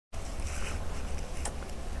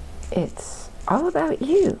It's all about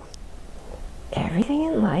you. Everything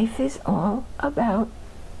in life is all about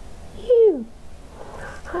you.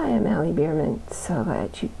 Hi, I'm Bierman. So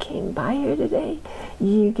glad you came by here today.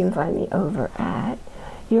 You can find me over at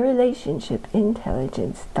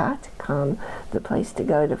yourrelationshipintelligence.com, the place to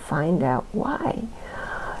go to find out why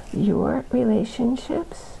your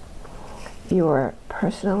relationships, your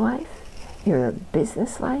personal life, your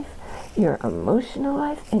business life, your emotional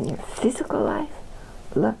life, and your physical life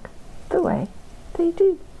look the way they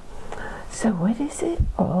do. So what is it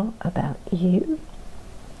all about you?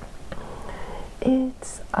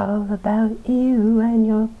 It's all about you and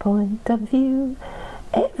your point of view.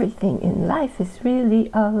 Everything in life is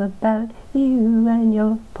really all about you and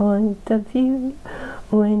your point of view.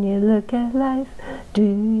 When you look at life, do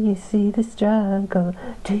you see the struggle?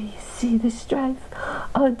 Do you see the strife?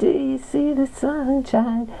 Or do you see the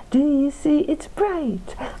sunshine? Do you see it's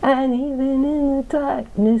bright? And even in the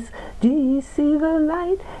darkness, do you see the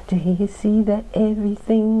light? Do you see that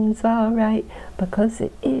everything's alright? Because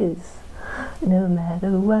it is. No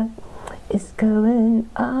matter what is going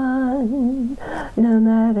on, no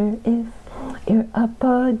matter if you're up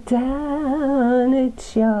or down,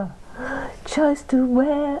 it's your choice to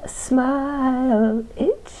wear a smile.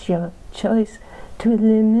 It's your choice to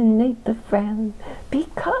eliminate the frown,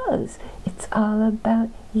 because it's all about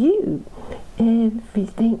you.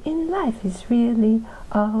 Everything in life is really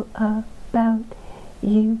all about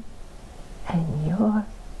you and your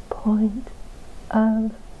point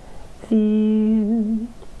of view.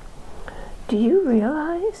 Do you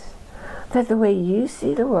realize that the way you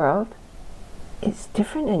see the world is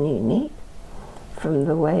different and unique from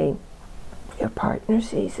the way your partner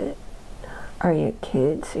sees it, or your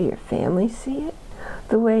kids or your family see it?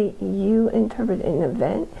 The way you interpret an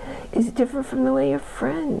event is different from the way your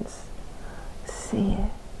friends see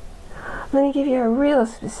it. Let me give you a real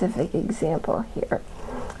specific example here.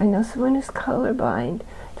 I know someone who's colorblind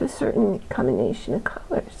to a certain combination of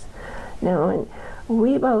colors. Now, when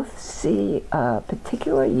we both see a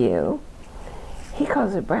particular hue, he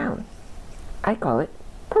calls it brown. I call it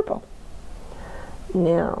purple.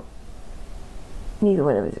 Now, neither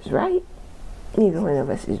one of us is right. Neither one of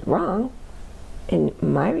us is wrong. In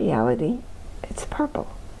my reality, it's purple.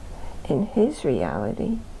 In his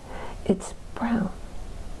reality, it's brown.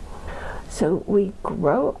 So we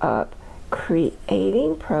grow up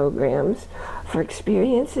creating programs for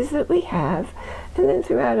experiences that we have, and then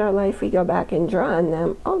throughout our life we go back and draw on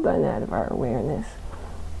them, all done out of our awareness.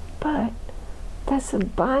 But that's a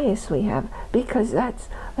bias we have, because that's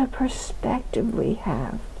the perspective we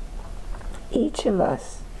have. Each of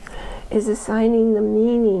us is assigning the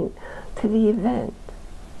meaning to the event,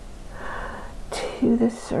 to the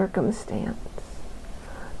circumstance,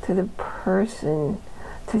 to the person,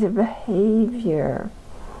 to the behavior.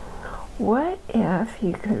 What if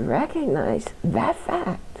you could recognize that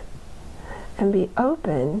fact and be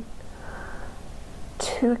open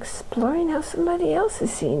to exploring how somebody else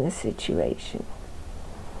is seeing the situation?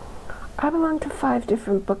 I belong to 5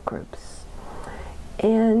 different book groups,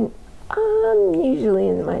 and I'm usually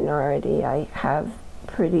in the minority. I have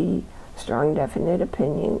pretty strong, definite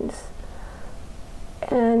opinions,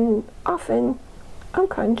 and often I'm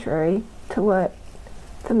contrary to what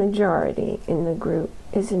the majority in the group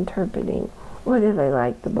is interpreting, whether they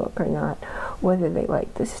like the book or not, whether they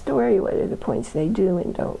like the story, what are the points they do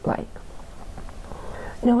and don't like.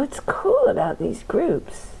 Now, what's cool about these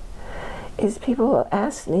groups is people will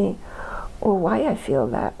ask me, well, why I feel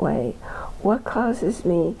that way, what causes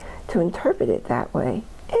me to interpret it that way,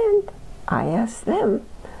 and I ask them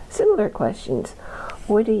similar questions.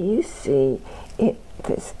 What do you see in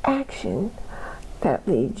this action that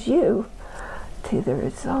leads you to the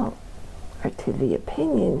result or to the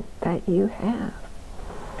opinion that you have?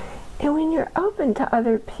 And when you're open to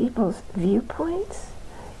other people's viewpoints,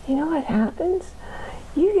 you know what happens?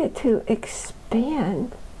 You get to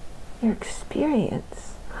expand your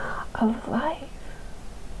experience of life.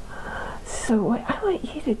 So what I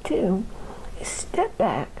want you to do is step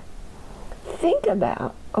back, think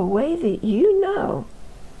about a way that you know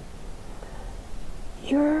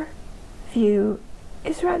your view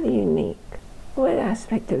is rather unique. What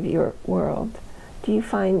aspect of your world do you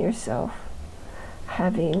find yourself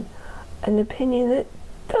having an opinion that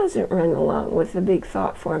doesn't run along with the big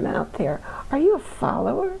thought form out there? Are you a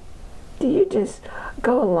follower? Do you just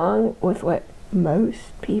go along with what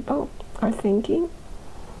most people are thinking?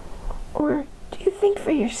 Or do you think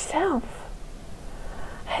for yourself?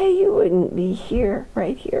 Hey, you wouldn't be here,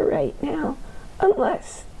 right now,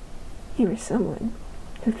 unless you were someone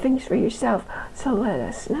who thinks for yourself. So let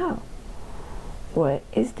us know what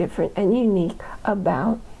is different and unique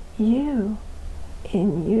about you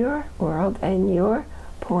in your world and your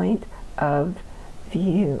point of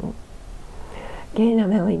view. Again,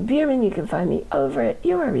 I'm Bierman. You can find me over at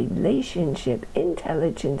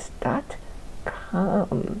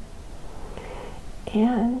yourrelationshipintelligence.com.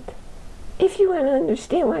 And if you want to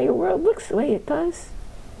understand why your world looks the way it does,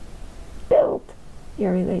 build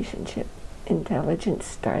your relationship intelligence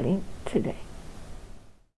starting today.